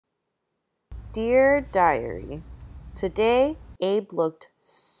Dear Diary, today Abe looked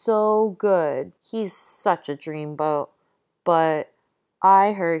so good. He's such a dreamboat, but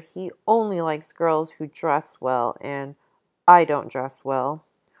I heard he only likes girls who dress well, and I don't dress well.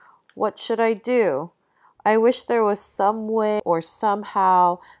 What should I do? I wish there was some way or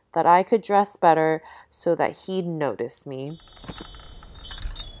somehow that I could dress better so that he'd notice me.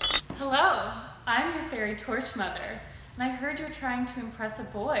 Hello, I'm your fairy torch mother, and I heard you're trying to impress a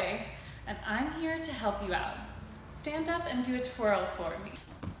boy, and I'm here to help you out. Stand up and do a twirl for me.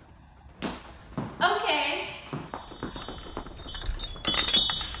 Okay.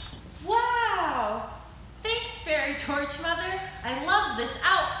 Wow! Thanks, fairy torch mother. I love this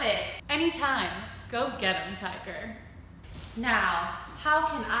outfit. Anytime. Go get him, Tiger. Now, how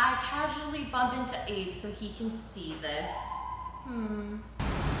can I casually bump into Abe so he can see this?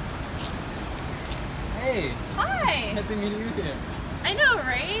 Hey! Hi! Nice to meet you here. I know,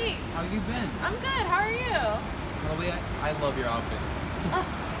 right? How you been? I'm good, how are you? Chloe, I love your outfit.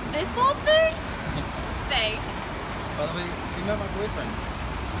 This little thing? Thanks. By the way, you met my boyfriend.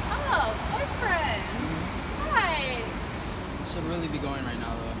 Oh, boyfriend. Hi. Should really be going right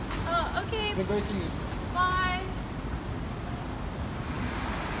now, though. Oh, okay. It's been great seeing you. Bye.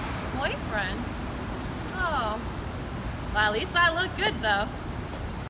 Boyfriend? Oh. Well, at least I look good, though.